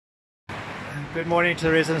Good morning to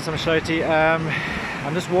the residents of eMdloti.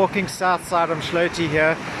 I'm just walking south side of eMdloti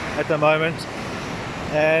here at the moment,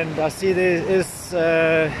 and I see there is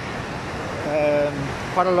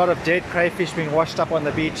quite a lot of dead crayfish being washed up on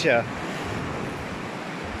the beach here,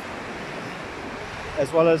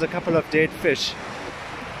 as well as a couple of dead fish.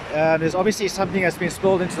 There's obviously something that's been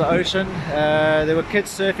spilled into the ocean. There were kids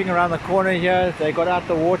surfing around the corner here. They got out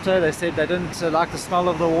the water. They said they didn't like the smell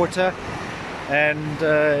of the water, and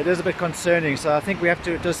it is a bit concerning. So I think we have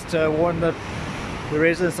to just warn the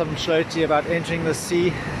residents of eMdloti about entering the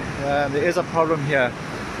sea. There is a problem here.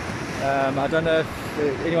 I don't know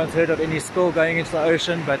if anyone's heard of any spill going into the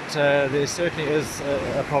ocean, but there certainly is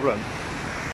a problem.